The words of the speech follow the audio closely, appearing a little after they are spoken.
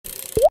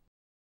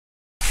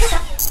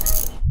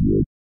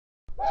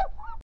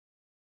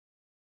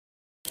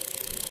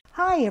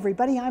Hi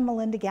everybody, I'm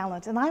Melinda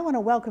Gallant and I want to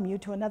welcome you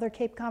to another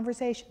Cape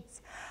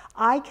Conversations.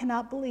 I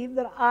cannot believe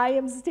that I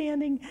am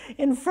standing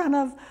in front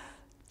of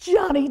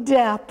Johnny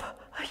Depp.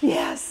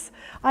 Yes,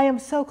 I am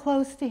so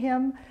close to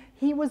him.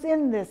 He was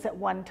in this at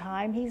one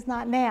time. He's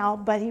not now,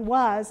 but he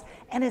was,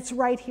 and it's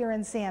right here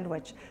in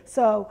Sandwich.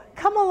 So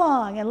come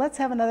along and let's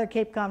have another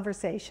Cape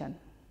Conversation.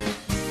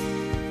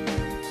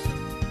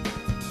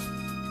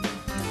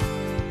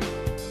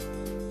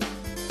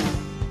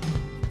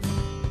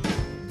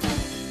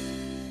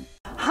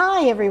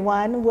 Hi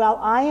everyone. Well,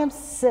 I am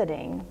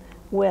sitting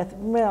with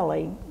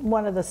really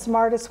one of the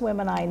smartest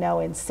women I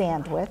know in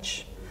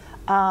Sandwich.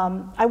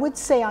 I would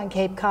say on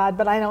Cape Cod,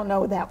 but I don't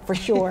know that for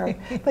sure.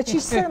 But she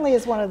certainly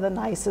is one of the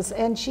nicest,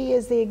 and she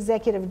is the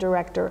executive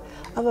director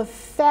of a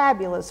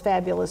fabulous,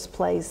 fabulous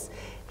place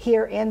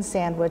here in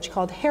Sandwich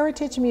called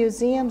Heritage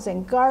Museums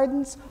and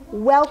Gardens.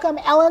 Welcome,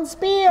 Ellen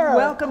Spear.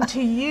 Welcome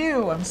to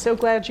you. I'm so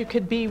glad you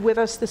could be with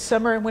us this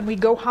summer and when we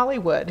go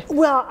Hollywood.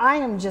 Well, I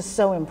am just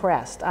so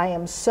impressed. I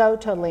am so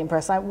totally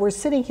impressed. We're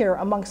sitting here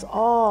amongst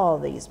all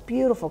these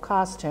beautiful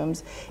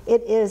costumes.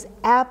 It is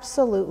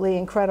absolutely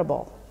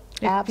incredible.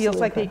 It feels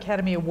like the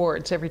Academy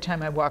Awards every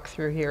time I walk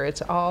through here.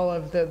 It's all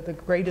of the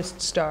greatest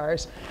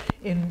stars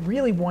in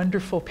really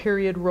wonderful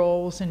period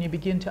roles, and you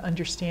begin to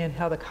understand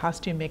how the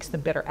costume makes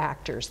them better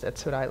actors.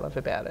 That's what I love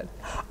about it.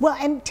 Well,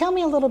 and tell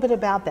me a little bit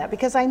about that,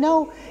 because I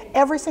know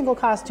every single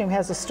costume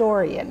has a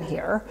story in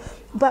here,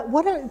 but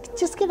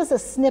just give us a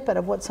snippet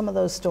of what some of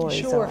those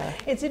stories are. Sure.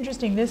 It's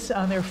interesting. There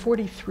are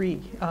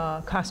 43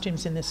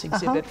 costumes in this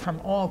exhibit from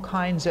all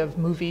kinds of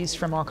movies,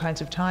 from all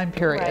kinds of time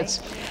periods.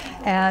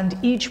 Right. And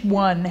each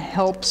one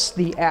helps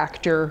the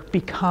actor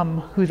become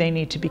who they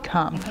need to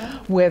become.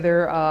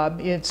 Whether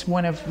it's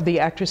one of the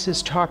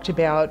actresses talked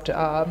about,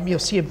 you'll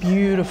see a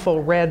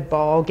beautiful red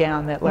ball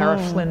gown that Lara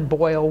Flynn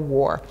Boyle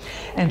wore.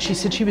 And she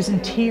said she was in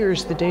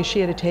tears the day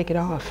she had to take it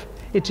off.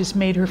 It just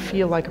made her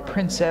feel like a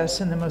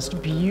princess and the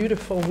most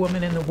beautiful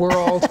woman in the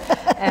world.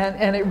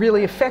 and it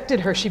really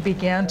affected her. She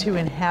began to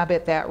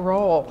inhabit that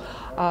role.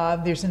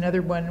 There's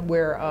another one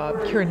where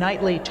Keira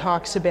Knightley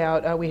talks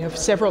about, we have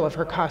several of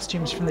her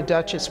costumes from the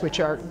Duchess, which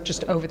are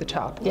just over the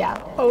top.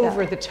 Yeah.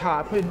 Over the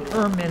top, in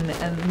ermine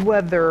and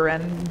leather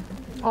and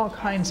all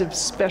kinds of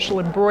special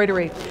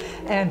embroidery.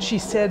 And she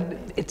said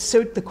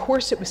the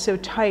corset was so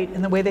tight,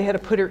 and the way they had to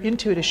put her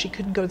into it is she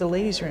couldn't go to the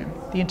ladies' room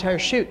the entire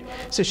shoot.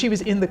 So she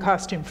was in the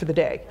costume for the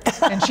day.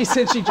 And she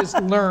said she just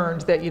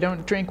learned that you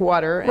don't drink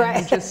water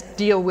and you just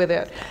deal with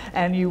it.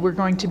 And you were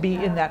going to be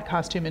in that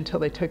costume until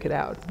they took it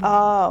out.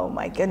 Oh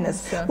my goodness.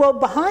 So, well,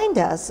 behind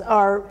us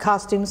are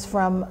costumes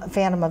from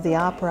Phantom of the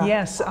Opera.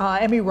 Yes,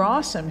 Emmy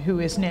Rossum, who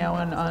is now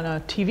on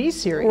a TV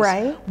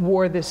series,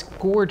 wore this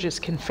gorgeous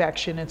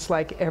confection. It's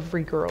like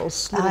every little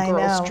girl's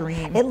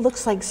dream. It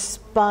looks like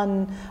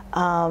spun,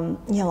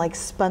 like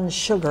spun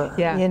sugar.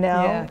 Yeah, you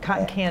know, yeah,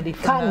 cotton candy.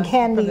 From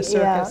the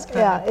circus.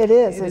 Yeah, it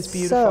is. It's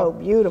beautiful. So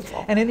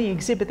beautiful. And in the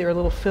exhibit, there are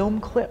little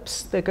film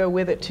clips that go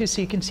with it too,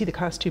 so you can see the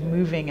costume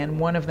moving. And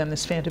one of them,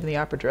 this Phantom of the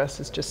Opera dress,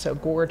 is just so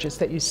gorgeous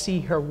that you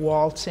see her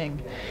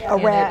waltzing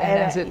around, and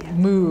as it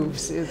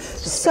moves,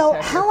 it's just so.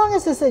 How long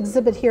is this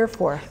exhibit here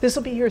for? This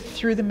will be here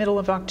through the middle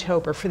of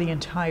October for the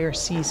entire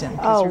season.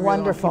 Oh, we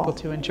wonderful! Want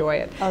people to enjoy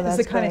it. Oh, that's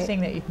It's the kind of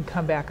thing that you can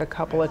come back a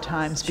couple of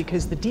times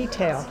because the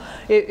detail.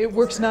 It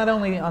works not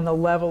only on the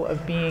level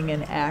of being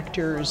an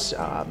actor's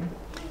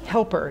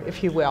helper,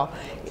 if you will.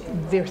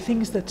 They're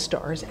things that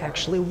stars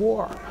actually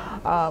wore,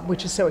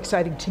 which is so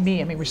exciting to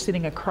me. I mean, we're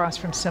sitting across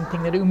from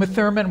something that Uma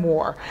Thurman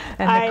wore,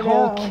 and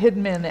Nicole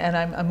Kidman, and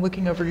I'm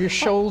looking over your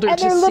shoulder to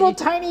see. And they're little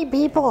tiny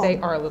people. They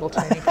are little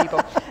tiny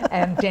people.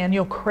 And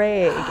Daniel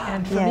Craig.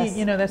 And for me,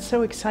 you know, that's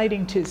so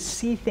exciting to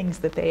see things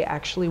that they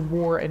actually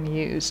wore and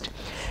used.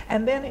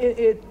 And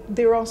then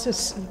they're also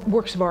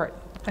works of art.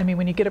 I mean,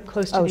 when you get up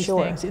close to these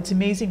things, it's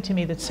amazing to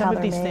me that some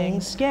of these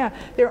things,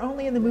 they're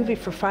only in the movie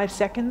for 5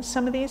 seconds,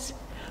 some of these,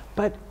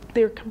 but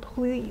they're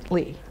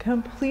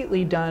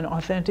completely done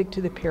authentic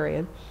to the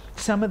period.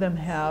 Some of them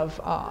have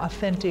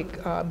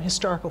authentic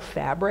historical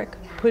fabric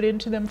put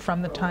into them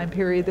from the time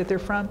period that they're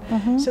from.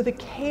 So the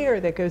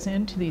care that goes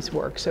into these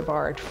works of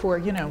art for,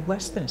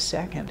 less than a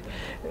second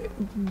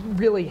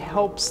really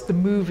helps the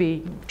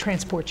movie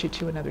transport you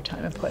to another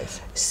time and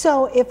place.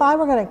 So if I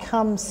were going to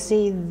come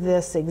see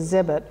this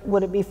exhibit,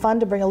 would it be fun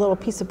to bring a little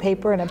piece of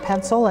paper and a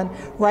pencil and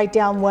write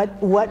down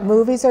what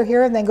movies are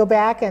here and then go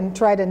back and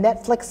try to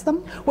Netflix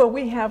them? Well,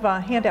 we have a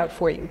handout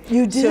for you.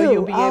 You do? So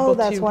you'll be able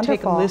to wonderful.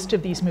 Take a list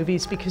of these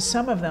movies because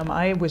some of them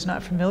I was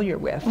not familiar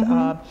with.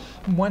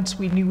 Once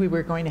we knew we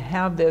were going to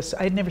have this,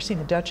 I had never seen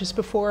The Duchess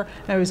before.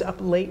 I was up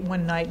late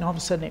one night and all of a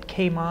sudden it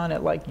came on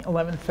at like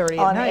 11:30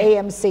 at night.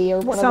 On AMC or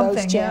one of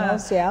those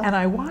channels, And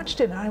I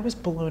watched it and I was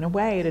blown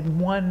away. It had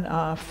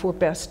won for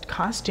Best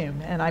Costume,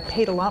 and I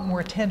paid a lot more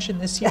attention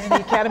this year in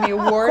the Academy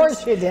Awards. Of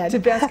course you did. To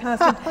Best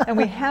Costume. And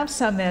we have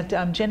some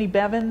that Jenny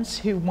Bevins,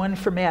 who won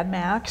for Mad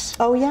Max.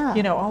 Oh yeah.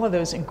 You know, all of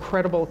those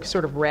incredible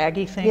sort of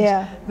raggy things.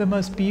 Yeah. The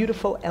most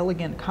beautiful,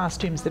 elegant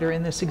costumes that are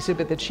in this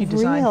exhibit that she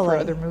designed for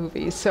other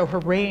movies. So her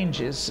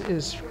range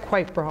is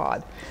quite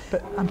broad,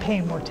 but I'm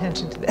paying more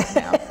attention to that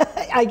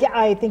now.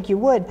 I think you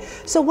would.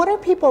 So what are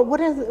people,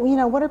 what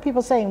are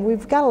people saying?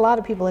 We've got a lot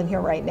of people in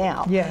here right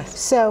now. Yes.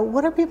 So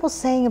what are people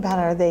saying about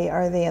it?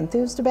 Are they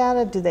enthused about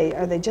it?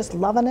 Are they just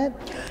loving it?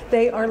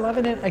 They are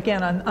loving it,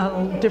 again,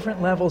 on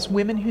different levels.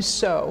 Women who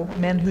sew,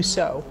 men who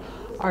sew,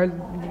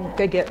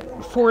 they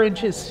get 4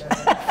 inches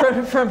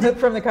from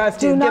the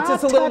costume. Do Gets not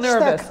us a little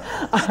touch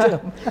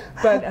nervous.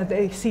 But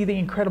they see the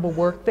incredible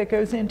work that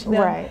goes into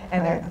them. Right,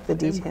 And the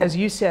detail. as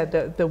you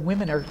said, the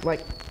women are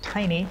like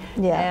tiny,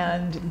 Yeah.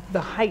 and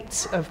the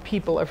heights of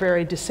people are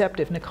very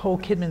deceptive. Nicole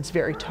Kidman's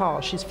very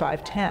tall. She's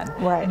 5'10".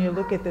 Right. And you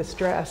look at this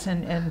dress,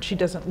 and she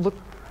doesn't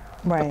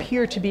Right.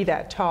 appear to be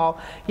that tall,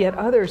 yet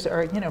others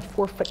are,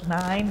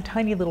 4'9",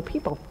 tiny little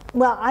people.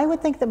 Well, I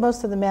would think that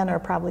most of the men are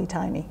probably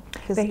tiny.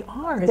 'Cause They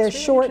are. It's They're really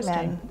short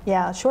interesting. men.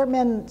 Yeah, short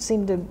men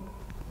seem to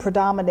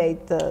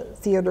predominate the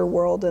theater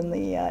world and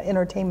the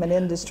entertainment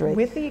industry.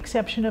 With the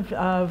exception of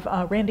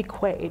Randy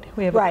Quaid.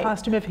 We have Right. a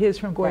costume of his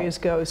from Goya's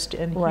Ghost,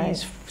 and Right.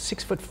 he's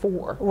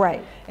 6'4".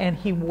 Right. And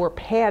he wore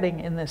padding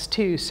in this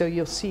too, so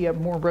you'll see a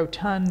more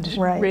rotund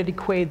Right. Randy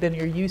Quaid than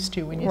you're used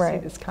to when you see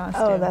this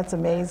costume. Oh, that's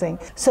amazing.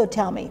 So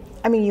tell me,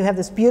 I mean, you have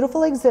this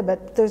beautiful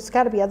exhibit. There's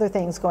got to be other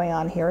things going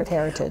on here at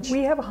Heritage.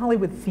 We have a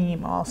Hollywood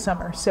theme all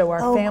summer. So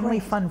our Oh, Family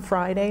great. Fun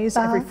Fridays,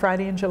 every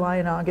Friday in July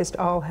and August,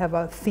 all have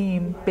a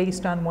theme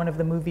based on one of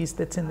the movies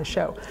that's in the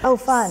show. Oh,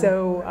 fun.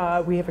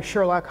 So we have a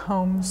Sherlock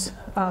Holmes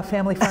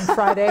Family Fun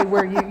Friday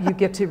where you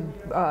get to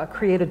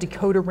create a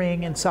decoder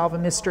ring and solve a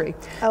mystery.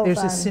 Oh, There's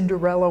fun. a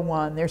Cinderella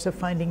one. There's a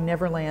Finding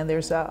Neverland.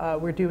 There's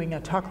we're doing a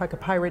Talk Like a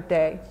Pirate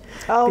Day.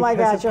 Oh my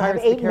because gosh, of you'll have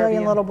Pirates of the 8 million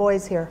Caribbean. little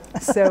boys here.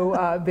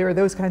 So there are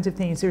those kinds of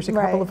things. There's a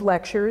couple Right. of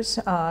lectures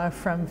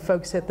from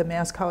folks at the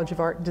Mass College of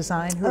Art and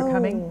Design who are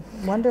coming.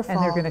 Wonderful.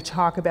 And they're going to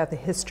talk about the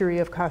history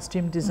of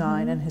costume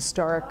design and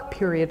historic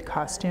period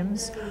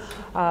costumes.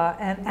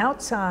 And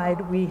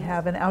outside, we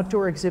have an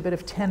outdoor exhibit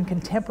of 10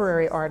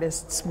 contemporary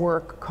artists'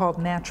 work called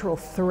Natural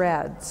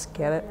Threads.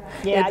 Get it?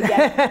 Yeah,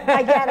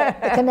 I get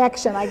it. The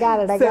connection. I got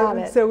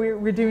it. So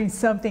we're doing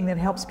something that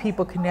helps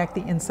people connect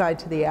the inside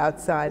to the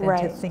outside and to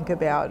Right. think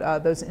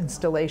about those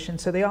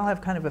installations. So they all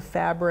have kind of a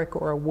fabric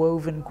or a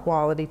woven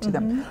quality to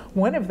them.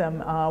 One of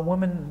them, a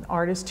woman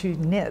artist who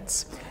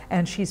knits,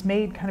 and she's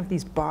made kind of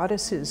these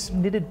bodices,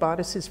 knitted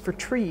bodices for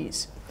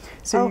trees.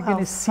 So Oh, you're going how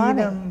to see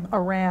funny. them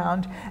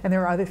around, and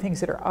there are other things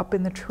that are up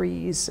in the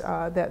trees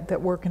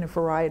that work in a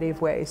variety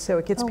of ways. So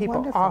it gets Oh, people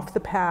wonderful. off the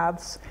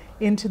paths,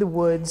 into the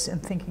woods, and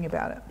thinking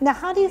about it. Now,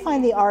 how do you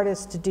find the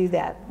artists to do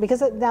that?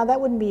 Because now that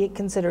wouldn't be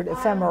considered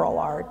ephemeral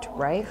art,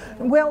 right?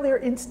 Well, they're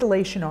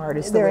installation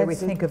artists, the way we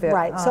think of it.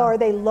 Right. So are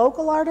they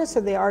local artists? Or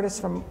are they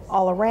artists from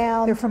all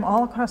around? They're from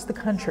all across the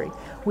country.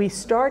 We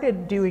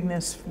started doing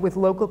this with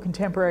local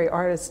contemporary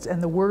artists,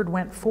 and the word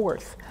went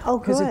forth. Oh,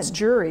 because it's good.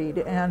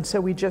 juried, and so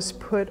we just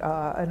put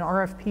an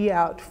RFP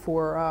out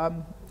for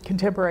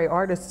contemporary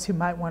artists who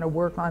might want to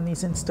work on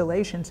these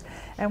installations,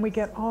 and we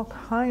get all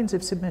kinds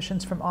of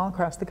submissions from all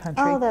across the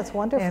country. Oh, that's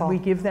wonderful. And we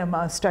give them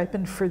a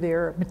stipend for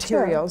their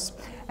materials,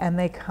 and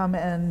they come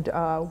and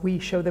we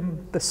show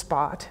them the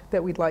spot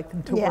that we'd like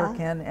them to Yeah. work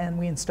in, and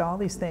we install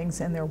these things,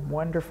 and they're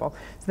wonderful.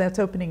 So that's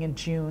opening in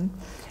June,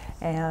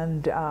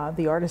 and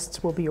the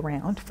artists will be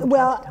around from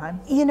time to time.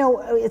 You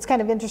know, it's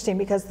kind of interesting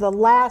because the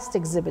last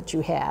exhibit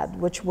you had,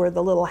 which were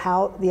the little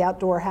the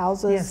outdoor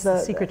houses. Yes, the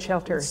secret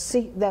shelters.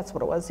 That's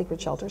what it was, secret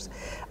shelters.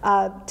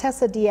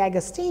 Tessa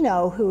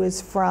DiAgostino, who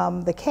is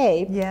from the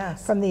Cape,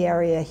 Yes. from the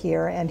area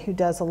here, and who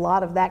does a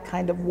lot of that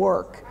kind of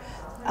work.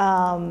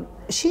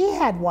 She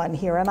had one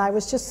here, and I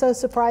was just so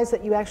surprised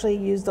that you actually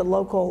used a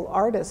local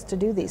artist to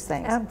do these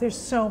things. There's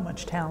so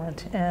much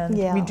talent, and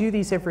Yeah. we do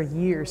these every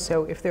year.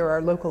 So if there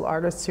are local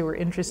artists who are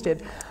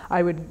interested,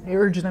 I would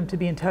urge them to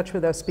be in touch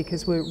with us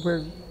because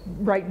we're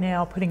right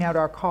now putting out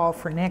our call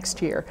for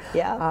next year.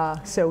 Yeah.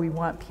 So we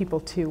want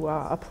people to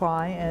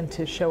apply and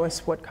to show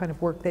us what kind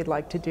of work they'd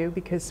like to do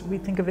because we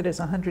think of it as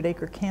a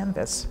 100-acre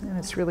canvas, and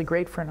it's really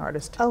great for an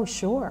artist. Oh,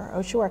 sure.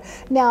 Oh, sure.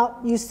 Now,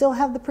 you still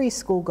have the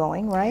preschool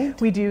going, right?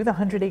 We do. The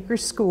 100-acre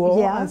school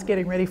Yeah. is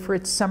getting ready for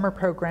its summer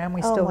program.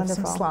 We Oh, still have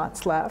some wonderful.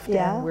 slots left,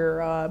 Yeah. and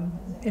we're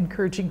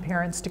encouraging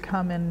parents to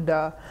come and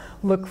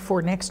look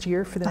for next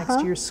year, for the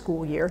next year's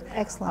school year.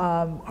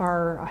 Excellent.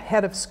 Our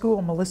head of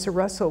school, Melissa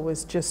Russell,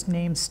 was just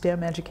named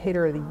STEM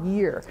Educator of the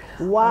Year.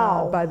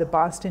 Wow. By the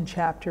Boston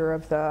chapter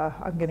of the,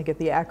 I'm going to get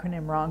the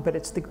acronym wrong, but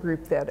it's the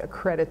group that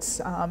accredits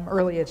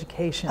early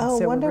education. Oh,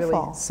 so we're wonderful.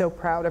 really so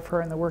proud of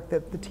her and the work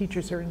that the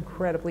teachers are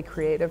incredibly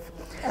creative.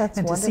 That's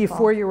and to see a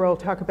wonderful. 4-year-old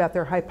talk about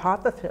their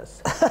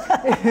hypothesis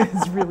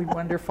is really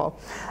wonderful.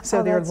 So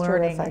Oh, they're that's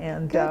learning, terrific.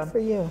 and Good for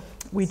you.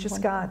 we That's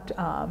just got,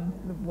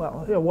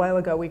 well, a while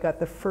ago, we got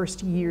the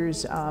first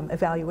year's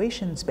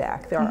evaluations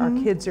back. Our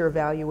kids are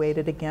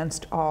evaluated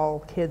against all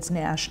kids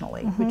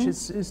nationally, which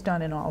is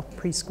done in all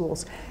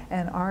preschools.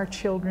 And our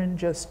children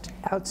just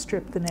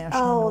outstrip the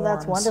national Oh,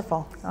 that's norms.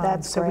 wonderful.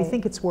 That's so we great.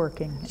 think it's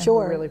working, and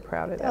Sure. we're really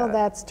proud of that. Oh,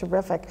 that's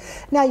terrific.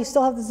 Now, you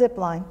still have the zip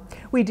line.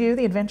 We do.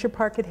 The Adventure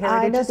Park at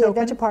Heritage I know is the open.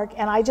 Adventure Park,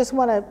 and I just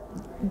want to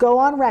go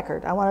on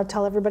record. I want to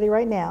tell everybody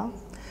right now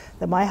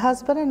that my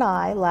husband and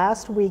I,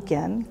 last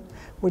weekend,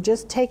 we're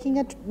just taking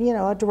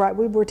a drive.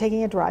 We were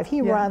taking a drive.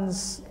 He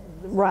runs.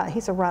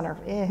 He's a runner.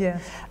 Yeah.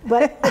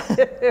 But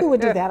who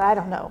would do that? I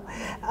don't know.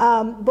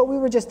 But we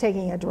were just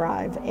taking a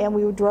drive, and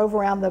we drove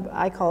around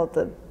I call it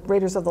the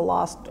Raiders of the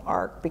Lost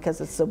Ark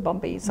because it's so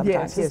bumpy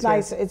sometimes. It's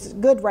nice. It's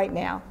good right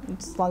now,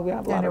 as long as we don't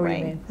have a lot of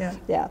rain.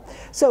 Yeah.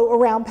 So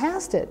around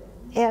past it,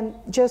 and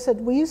Joe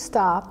said, "Will you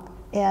stop?"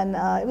 And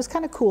it was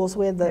kind of cool. So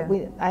we had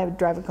I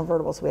drive a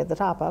convertible, so we had the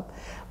top up.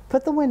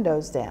 Put the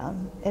windows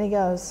down, and he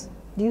goes,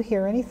 "Do you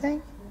hear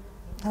anything?"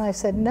 And I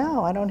said,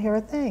 "No, I don't hear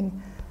a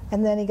thing."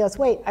 And then he goes,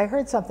 "Wait, I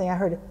heard something. I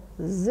heard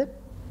zip,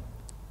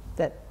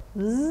 that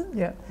zzz."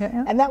 Yeah.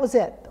 And that was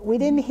it. We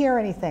didn't hear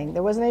anything.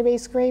 There wasn't anybody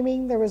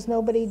screaming. There was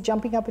nobody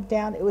jumping up and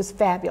down. It was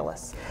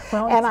fabulous.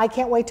 Well, and I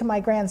can't wait till my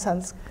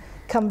grandsons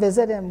come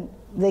visit and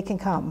they can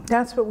come.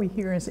 That's what we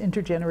hear as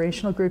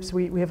intergenerational groups.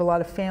 We have a lot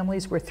of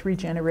families where 3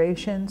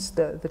 generations,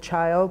 the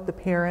child, the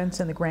parents,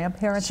 and the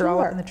grandparents are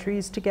all up in the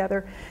trees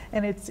together.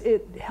 And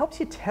it helps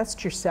you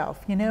test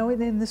yourself, you know,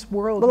 in this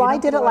world. Well, I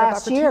did it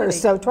last year,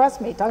 so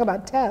trust me, talk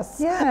about tests.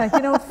 Yeah,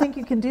 you don't think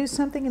you can do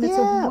something, and it's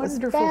a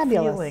wonderful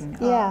feeling.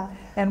 Yeah.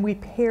 And we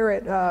pair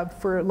it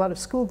for a lot of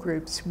school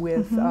groups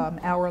with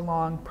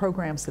hour-long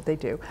programs that they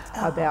do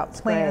about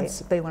plants.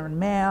 They learn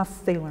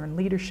math, they learn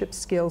leadership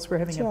skills. We're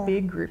having a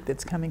big group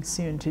that's coming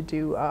soon to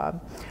do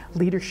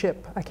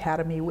Leadership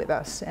Academy with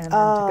us, and then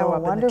to go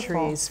up in the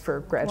trees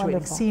for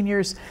graduating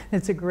seniors.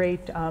 It's a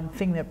great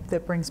thing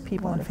that brings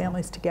people and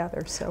families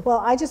together. So. Well,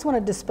 I just want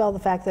to dispel the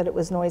fact that it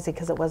was noisy,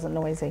 because it wasn't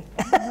noisy.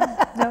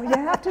 No, you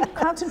have to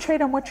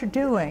concentrate on what you're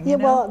doing. Yeah,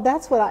 well,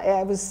 that's what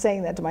I was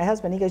saying that to my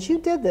husband. He goes, "You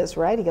did this,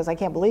 right?" He goes, "I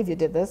can't believe you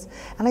did this."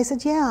 And I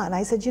said, "Yeah." And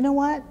I said, "You know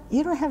what?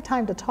 You don't have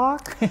time to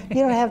talk.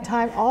 You don't have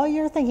time. All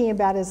you're thinking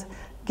about is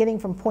getting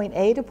from point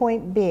A to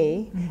point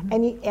B,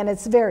 and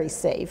it's very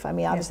safe. I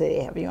mean, obviously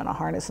they have you on a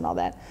harness and all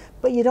that,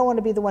 but you don't want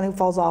to be the one who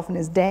falls off and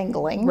is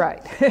dangling.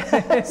 Right.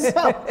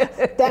 So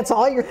that's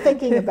all you're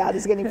thinking about,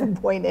 is getting from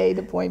point A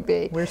to point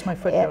B. Where's my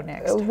foot go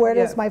next? Where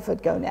does my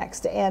foot go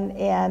next? And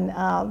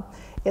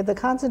the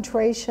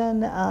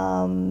concentration,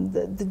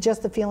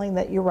 just the feeling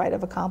that you're right,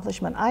 of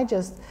accomplishment.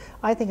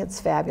 I think it's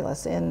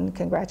fabulous, and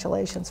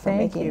congratulations for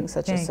making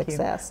such a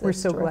success. We're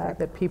so glad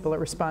that people are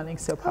responding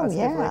so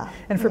positively.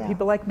 And for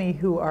people like me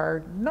who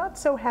are not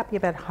so happy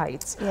about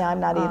heights. Yeah, I'm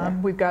not either.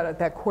 We've got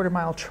that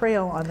quarter-mile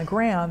trail on the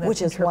ground that's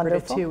which is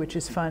wonderful too, which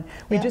is fun.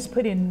 We just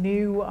put in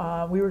new,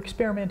 we were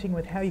experimenting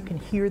with how you can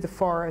hear the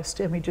forest,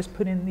 and we just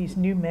put in these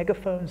new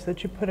megaphones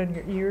that you put on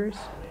your ears.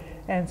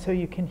 And so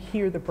you can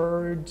hear the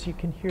birds, you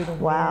can hear the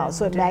wind. Wow,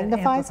 so it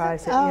magnifies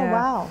it? Oh,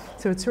 wow.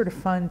 So it's sort of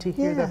fun to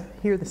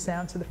hear the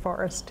sounds of the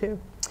forest too.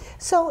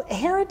 So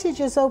Heritage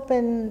is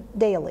open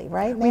daily,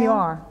 right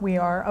now? We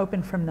are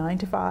open from 9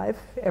 to 5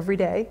 every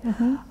day.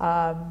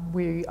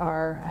 We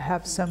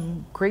have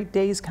some great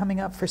days coming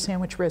up for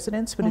Sandwich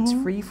residents, but it's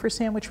free for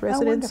Sandwich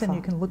residents, and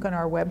you can look on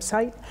our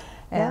website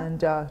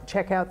and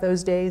check out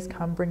those days.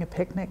 Come bring a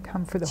picnic,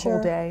 come for the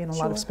whole day, and a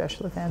lot of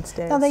special events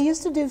days. Now, they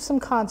used to do some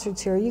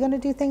concerts here. Are you going to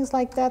do things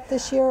like that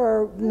this year,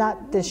 or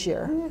not this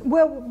year?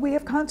 Well, we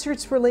have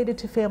concerts related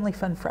to Family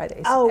Fun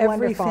Fridays. Oh, Every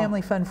wonderful.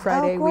 Family Fun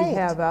Friday, we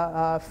have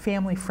a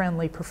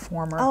family-friendly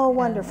performer. Oh,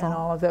 wonderful. And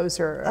all of those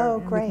are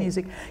with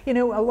music. You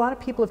know, a lot of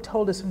people have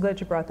told us, I'm glad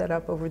you brought that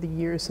up over the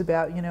years,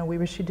 about, you know, we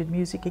wish you did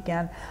music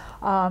again.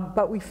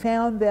 But we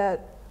found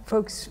that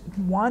folks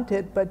want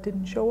it but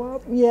didn't show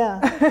up. Yeah,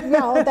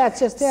 no, that's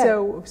just it.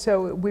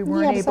 So we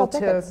weren't able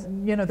to,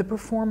 you know, the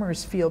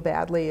performers feel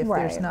badly if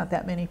there's not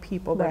that many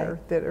people that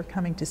are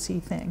coming to see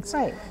things.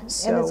 Right,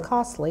 so, and it's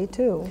costly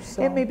too.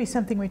 So. It may be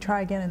something we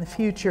try again in the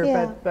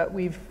future, but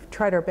we've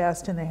tried our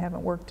best and they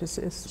haven't worked as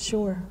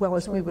well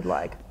as we would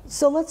like.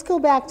 So let's go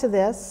back to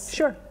this.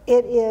 Sure.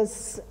 It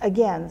is,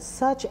 again,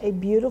 such a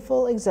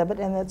beautiful exhibit,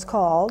 and it's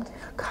called?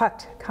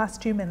 Cut,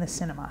 Costume in the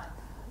Cinema.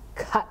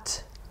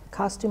 Cut.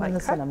 Costume in the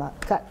Cinema.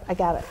 Cut. I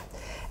got it.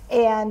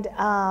 And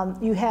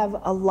you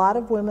have a lot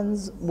of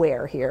women's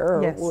wear here,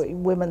 or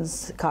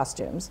women's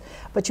costumes,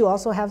 but you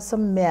also have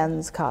some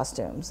men's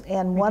costumes.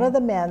 And one of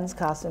the men's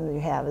costumes you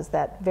have is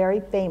that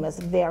very famous,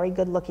 very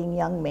good-looking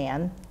young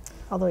man,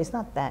 although he's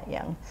not that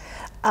young,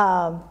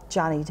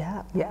 Johnny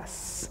Depp.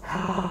 Yes.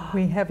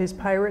 We have his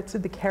Pirates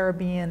of the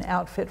Caribbean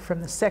outfit from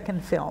the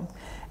second film,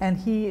 and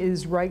he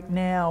is right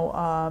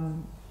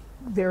now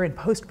they're in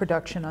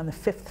post-production on the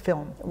 5th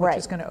film, which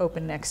is going to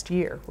open next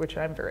year, which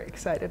I'm very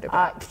excited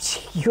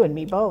about. You and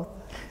me both.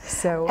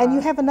 So, and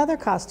you have another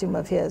costume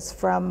of his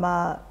from,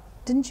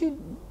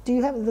 do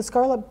you have the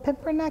Scarlet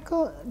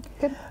Pimpernel?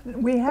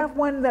 We have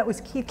one that was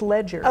Keith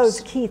Ledger's. Oh,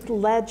 it's Keith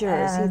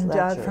Ledger's. And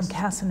from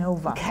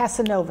Casanova.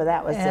 Casanova,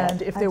 that was it.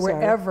 And if there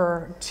were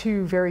ever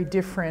two very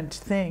different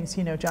things,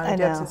 you know, Johnny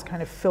Depp's is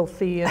kind of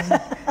filthy and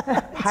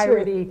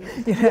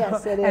piratey, you know,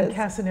 yes, it is. And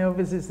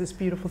Casanova's is this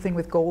beautiful thing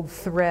with gold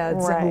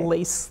threads and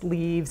lace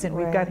sleeves, and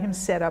we've got him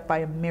set up by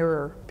a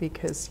mirror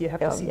because you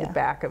have to see the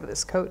back of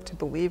this coat to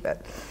believe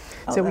it.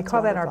 So we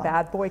call that our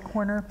bad boy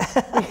corner.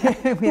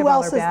 We have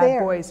all our bad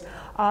boys.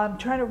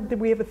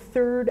 We have a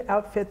third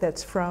outfit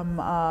that's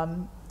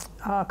from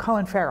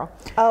Colin Farrell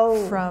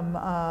from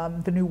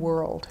The New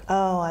World.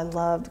 Oh, I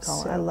love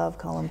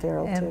Colin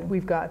Farrell too. And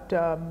we've got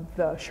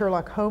the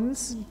Sherlock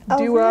Holmes Oh,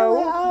 duo.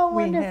 really? Oh,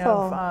 we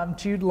wonderful. have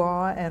Jude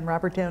Law and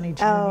Robert Downey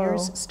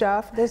Jr.'s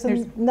stuff. There's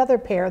another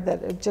pair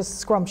that are just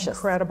scrumptious.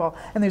 Incredible.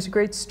 And there's a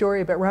great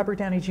story about Robert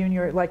Downey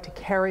Jr. liked to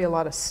carry a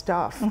lot of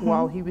stuff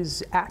while he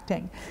was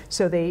acting.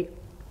 So they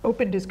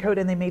opened his coat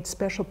and they made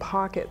special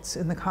pockets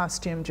in the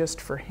costume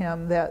just for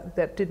him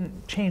that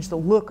didn't change the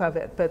look of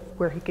it, but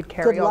where he could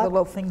carry all the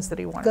little things that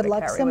he wanted to carry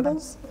with him. Good luck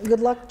symbols? Good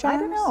luck charms? I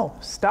don't know.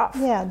 Stuff.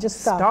 Yeah,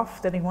 just stuff.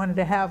 Stuff that he wanted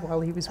to have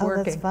while he was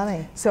working. That's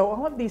funny. So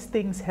all of these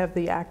things have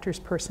the actor's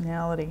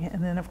personality.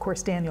 And then, of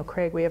course, Daniel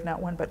Craig, we have not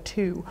one but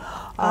two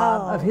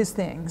of his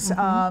things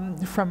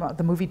from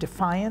the movie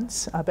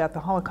Defiance about the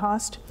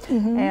Holocaust.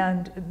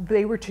 And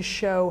they were to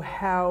show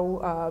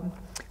how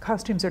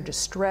costumes are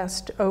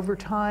distressed over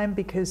time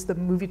because the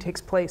movie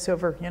takes place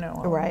over,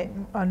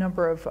 a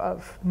number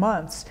of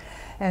months.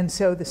 And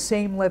so the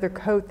same leather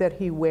coat that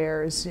he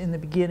wears in the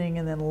beginning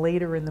and then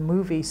later in the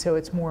movie, so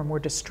it's more and more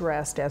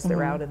distressed as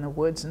they're out in the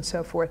woods and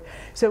so forth.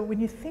 So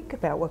when you think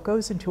about what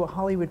goes into a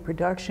Hollywood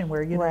production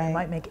where, you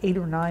might make 8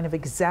 or 9 of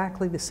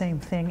exactly the same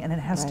thing and it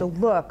has to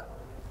look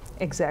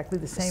exactly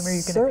the same, or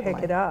you're going to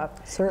pick it up.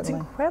 It's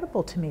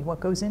incredible to me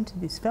what goes into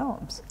these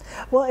films.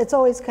 Well, it's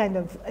always kind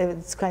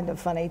of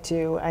funny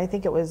too. I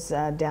think it was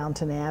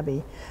Downton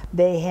Abbey.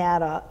 They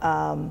had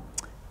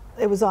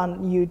it was on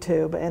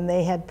YouTube, and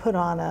they had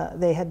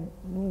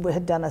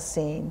had done a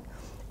scene,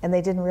 and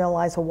they didn't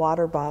realize a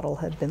water bottle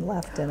had been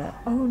left in it.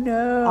 Oh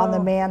no! On the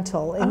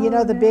mantle, and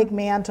the big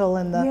mantle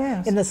in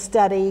the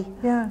study.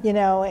 Yeah.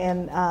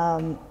 And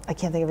I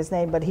can't think of his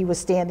name, but he was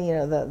standing.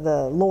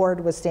 The Lord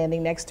was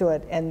standing next to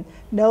it, and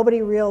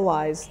nobody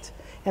realized,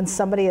 and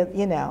somebody,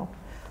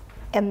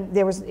 and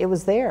it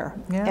was there,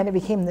 and it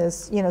became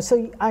this.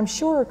 So I'm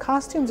sure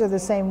costumes are the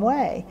same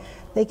way.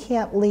 They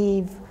can't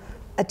leave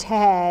a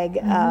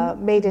tag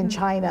made in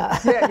China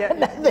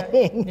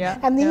thing.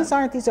 And these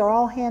are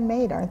all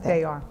handmade, aren't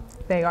they?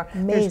 They are.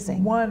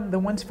 Amazing. There's the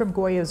ones from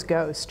Goya's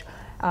Ghost.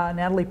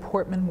 Natalie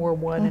Portman wore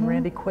one and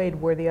Randy Quaid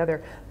wore the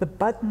other. The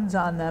buttons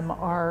on them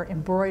are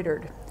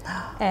embroidered.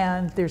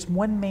 And there's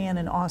one man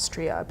in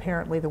Austria,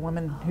 apparently the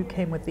woman who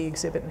came with the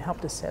exhibit and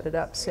helped us set it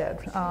up said,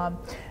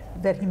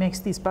 that he makes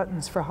these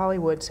buttons for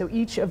Hollywood. So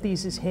each of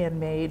these is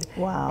handmade.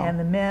 Wow. And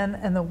the men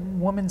and the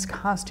woman's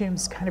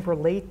costumes kind of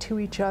relate to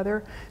each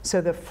other. So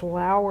the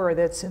flower,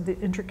 the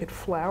intricate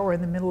flower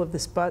in the middle of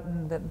this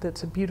button,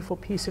 that's a beautiful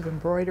piece of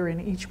embroidery,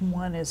 and each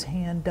one is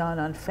hand done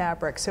on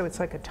fabric. So it's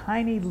like a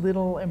tiny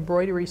little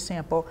embroidery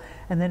sample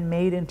and then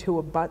made into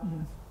a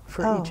button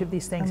for each of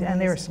these things. Amazing.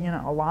 And there's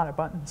a lot of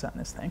buttons on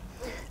this thing.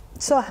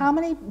 So how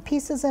many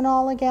pieces in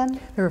all again?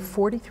 There are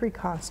 43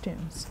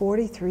 costumes.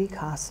 43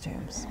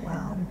 costumes,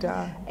 wow.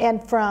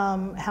 And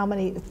from how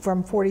many,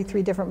 from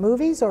 43 different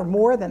movies or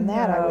more than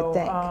that, I would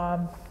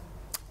think?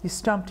 You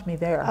stumped me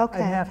there. Okay.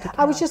 I'd have to count.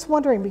 I was just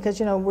wondering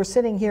because, we're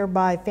sitting here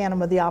by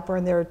Phantom of the Opera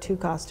and there are 2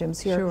 costumes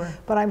here. Sure.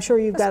 But I'm sure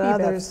you've got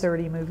others. About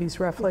 30 movies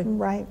roughly.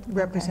 Right.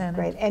 Represented.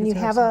 Great. And you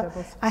have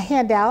a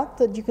handout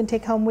that you can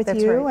take home with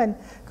you and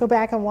go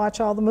back and watch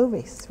all the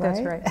movies,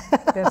 right? That's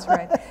right. That's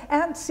right.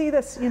 And see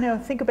this,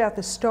 think about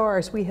the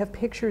stars. We have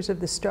pictures of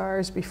the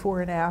stars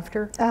before and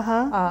after.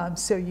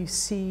 So you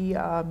see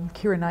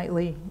Keira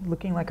Knightley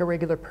looking like a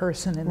regular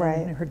person and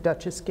then her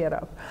Duchess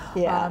getup,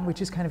 which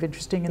is kind of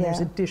interesting. And there's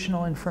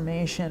additional information.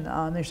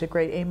 There's a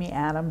great Amy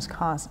Adams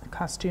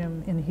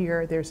costume in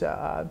here. There's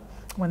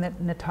one that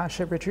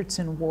Natasha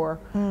Richardson wore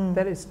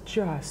that is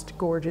just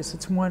gorgeous.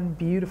 It's one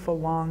beautiful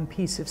long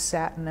piece of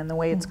satin, and the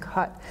way it's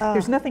cut.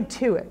 There's nothing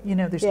to it.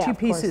 There's 2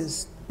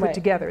 pieces put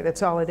together.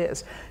 That's all it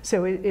is.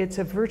 So it's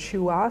a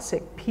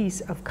virtuosic piece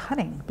of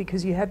cutting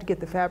because you had to get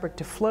the fabric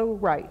to flow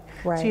right.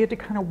 So you had to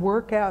kind of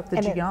work out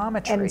the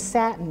geometry. And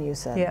satin, you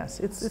said. Yes,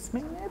 it's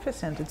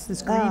magnificent. It's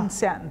this green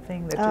satin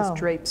thing that just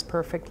drapes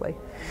perfectly.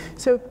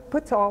 So it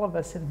puts all of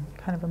us in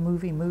kind of a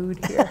movie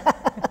mood here.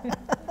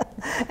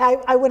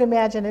 I would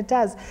imagine it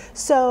does.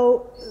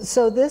 So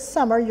this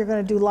summer you're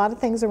going to do a lot of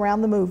things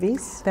around the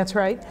movies. That's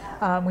right.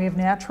 We have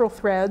natural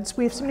threads.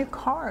 We have some new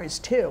cars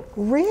too.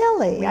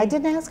 Really? I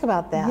didn't ask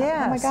about that.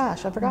 Yes. Oh my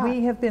gosh, I forgot.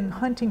 We have been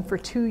hunting for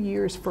 2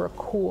 years for a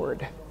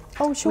cord.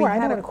 Oh, sure. I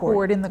had a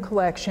cord in the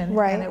collection,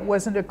 and it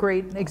wasn't a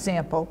great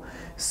example.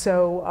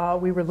 So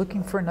we were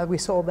looking for another. We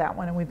sold that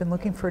one, and we've been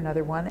looking for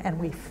another one, and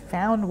we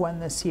found one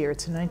this year.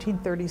 It's a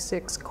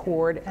 1936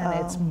 cord,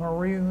 and it's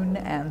maroon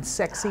and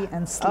sexy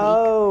and sleek.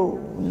 Oh,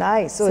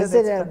 nice. So is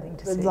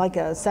it like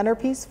a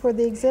centerpiece for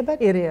the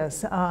exhibit? It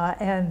is,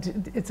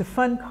 and it's a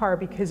fun car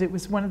because it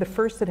was one of the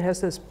first that has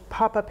those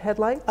pop-up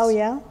headlights. Oh,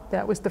 yeah?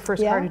 That was the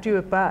first car to do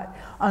it, but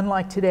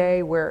unlike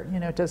today where,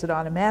 it does it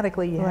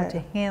automatically, you had to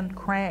hand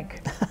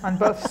crank on on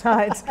both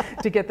sides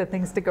to get the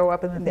things to go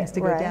up and the things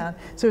to go down.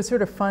 So it's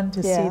sort of fun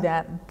to see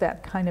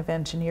that kind of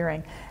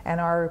engineering. And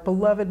our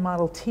beloved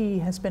Model T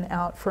has been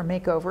out for a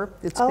makeover.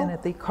 It's been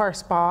at the car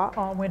spa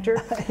all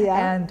winter,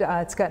 and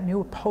it's got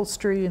new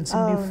upholstery and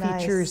some new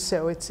features,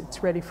 so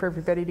it's ready for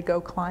everybody to go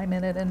climb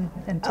in it and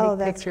take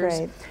pictures.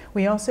 Great.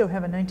 We also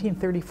have a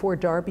 1934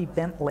 Derby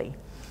Bentley.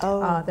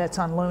 That's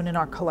on loan in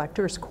our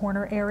collector's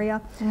corner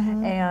area,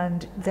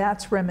 and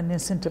that's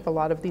reminiscent of a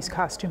lot of these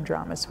costume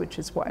dramas, which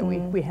is why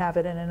we have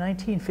it in a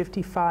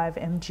 1955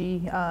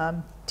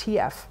 MG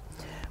TF,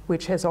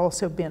 which has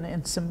also been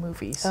in some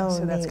movies, so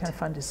that's kind of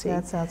fun to see.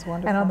 That sounds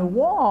wonderful. And on the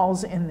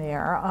walls in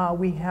there,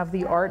 we have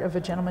the art of a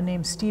gentleman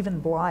named Stephen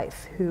Blythe,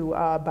 who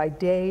by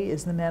day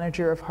is the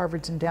manager of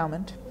Harvard's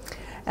endowment,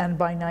 and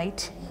by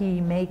night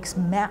he makes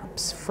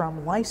maps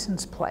from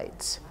license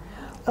plates.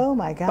 Oh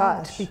my gosh.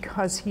 But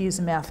because he's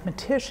a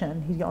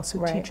mathematician, he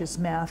also teaches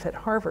math at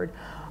Harvard.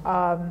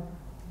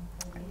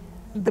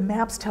 The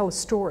maps tell a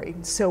story.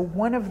 So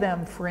one of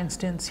them, for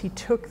instance, he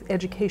took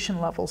education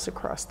levels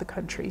across the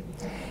country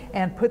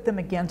and put them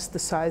against the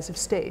size of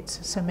states.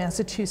 So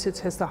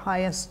Massachusetts has the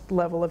highest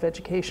level of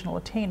educational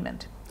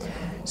attainment.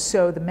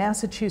 So the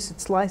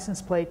Massachusetts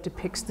license plate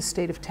depicts the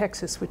state of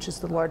Texas, which is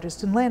the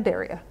largest in land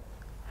area.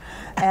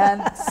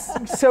 And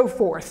so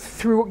forth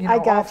through,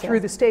 all through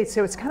the states.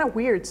 So it's kind of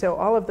weird. So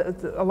all of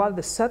a lot of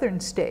the southern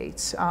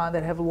states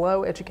that have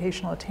low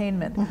educational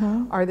attainment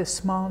are the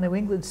small New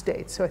England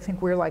states. So I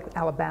think we're like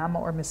Alabama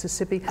or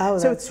Mississippi.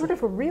 So it's sort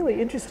of a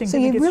really interesting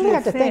thing. So you really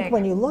have to think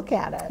when you look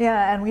at it.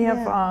 Yeah, and we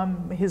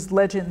have his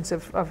legends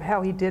of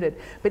how he did it.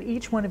 But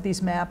each one of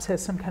these maps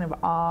has some kind of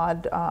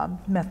odd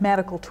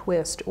mathematical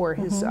twist, or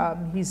his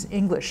he's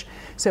English.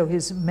 So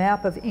his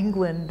map of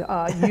England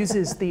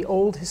uses the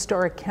old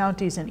historic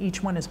counties, and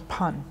each one is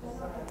pun.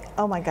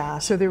 Oh my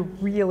gosh. So they're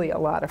really a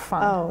lot of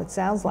fun. Oh, it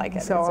sounds like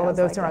it. So all of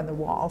those are on the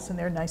walls, and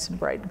they're nice and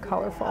bright and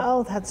colorful.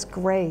 Oh, that's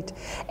great.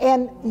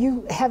 And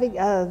you having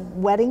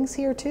weddings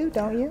here too,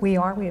 don't you? We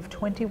are. We have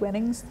 20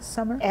 weddings this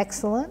summer.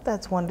 Excellent.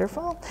 That's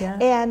wonderful. Yeah.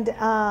 And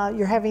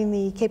you're having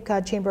the Cape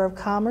Cod Chamber of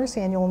Commerce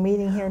annual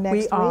meeting here next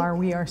week. We are.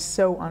 We are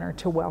so honored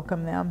to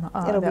welcome them.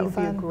 It'll that be would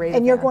fun. be a great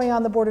And you're event. going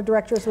on the board of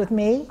directors with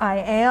me? I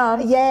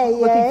am. Yay,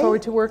 Looking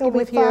forward to working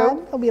with fun.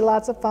 you. It'll be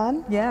lots of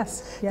fun.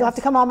 Yes. You'll have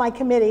to come on my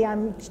committee.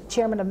 I'm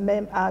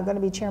going to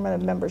be chairman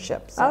of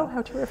membership. So. Oh,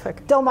 how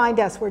terrific. Don't mind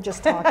us, we're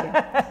just talking.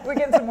 We're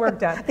getting some work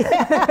done.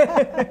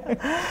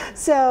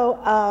 So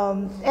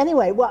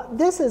anyway, well,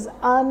 this is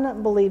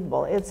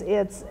unbelievable.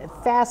 It's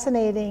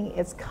fascinating,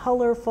 it's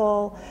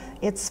colorful,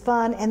 it's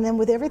fun, and then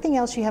with everything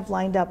else you have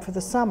lined up for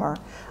the summer,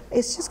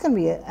 it's just going to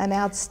be an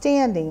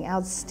outstanding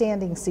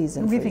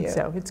season for you. We think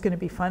so. It's going to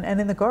be fun. And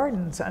in the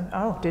gardens,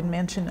 didn't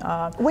mention.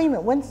 Wait a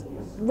minute, when's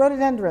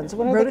rhododendrons?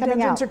 When are they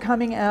coming out? Rhododendrons are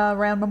coming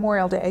around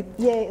Memorial Day.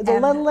 Yeah, they're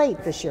a little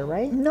late this year,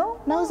 right?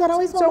 No, is that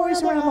always Memorial Day?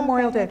 It's always around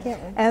Memorial Day.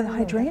 And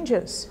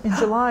hydrangeas. In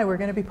July, we're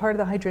going to be part of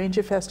the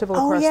Hydrangea Festival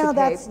across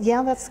the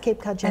Cape. That's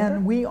Cape Cod Chamber.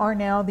 And we are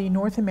now the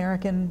North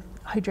American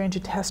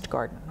Hydrangea Test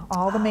Garden.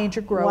 All the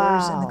major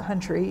growers in the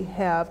country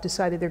have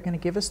decided they're going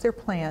to give us their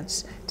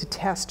plants to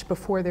test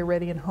before they're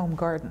ready in home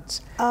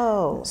gardens.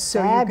 Oh, so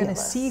fabulous. You're going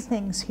to see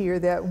things here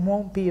that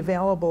won't be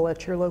available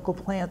at your local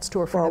plant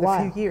store for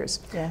another few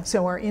years. Yeah.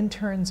 So our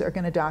interns are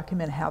going to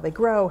document how they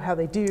grow, how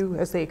they do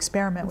as they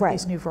experiment with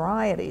these new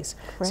varieties.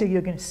 So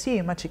you're going to see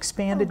a much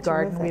expanded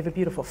garden. We have a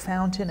beautiful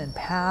fountain and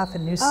path, a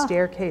new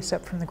staircase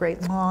up from the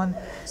Great Lawn.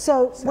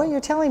 So what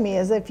you're telling me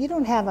is that if you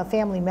don't have a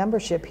family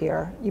membership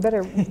here, you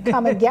better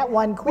come and get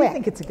one quick. We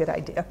think it's a good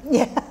idea.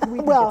 Yeah, we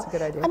think it's a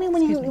good idea. I mean,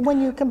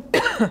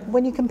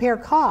 when you compare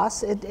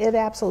costs, it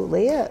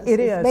absolutely is. It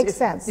is. It makes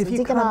sense. If it's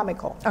you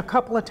economical. Come a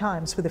couple of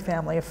times with a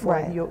family of four,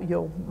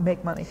 you'll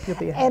make money. You'll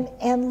be ahead.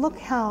 And look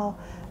how,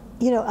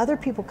 other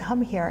people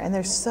come here and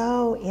they're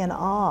so in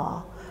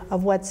awe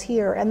of what's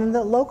here, and then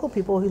the local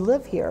people who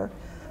live here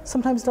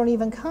sometimes don't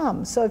even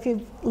come. So if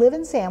you live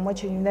in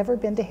Sandwich and you've never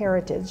been to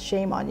Heritage,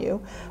 shame on you,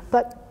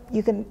 but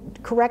you can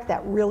correct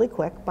that really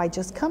quick by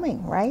just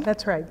coming, right?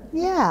 That's right.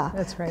 Yeah.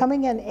 That's right.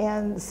 Coming in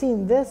and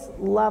seeing this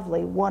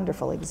lovely,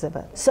 wonderful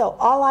exhibit. So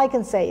all I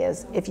can say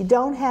is, if you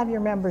don't have your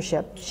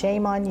membership,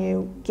 shame on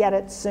you. Get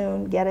it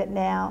soon. Get it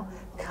now.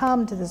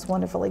 Come to this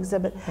wonderful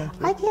exhibit.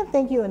 I can't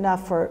thank you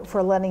enough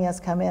for letting us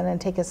come in and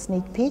take a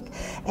sneak peek.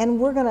 And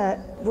we're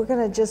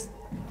gonna just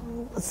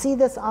see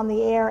this on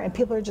the air, and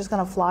people are just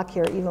going to flock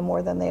here even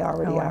more than they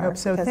already are. I hope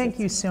so. Thank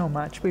you so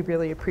much. We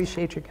really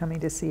appreciate your coming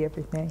to see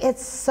everything.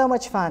 It's so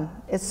much fun.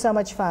 It's so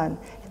much fun.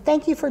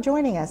 Thank you for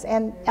joining us.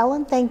 And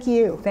Ellen, thank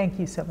you. Thank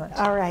you so much.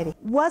 All righty.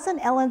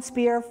 Wasn't Ellen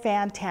Spear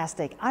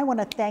fantastic? I want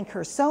to thank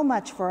her so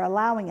much for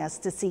allowing us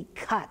to see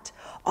Cut,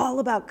 all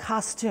about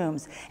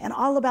costumes and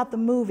all about the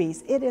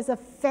movies. It is a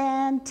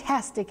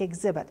fantastic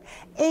exhibit.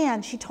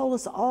 And she told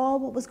us all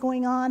what was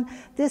going on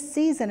this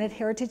season at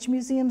Heritage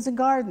Museums and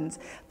Gardens.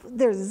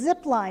 There's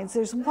zip lines,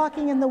 there's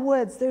walking in the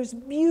woods, there's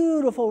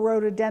beautiful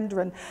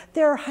rhododendron,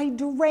 there are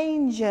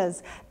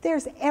hydrangeas,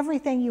 there's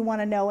everything you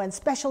want to know, and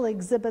special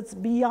exhibits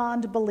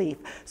beyond belief.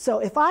 So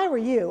if I were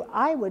you,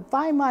 I would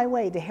find my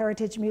way to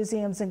Heritage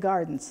Museums and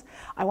Gardens.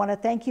 I want to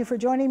thank you for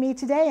joining me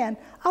today, and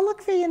I'll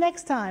look for you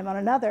next time on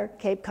another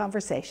Cape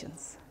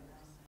Conversations.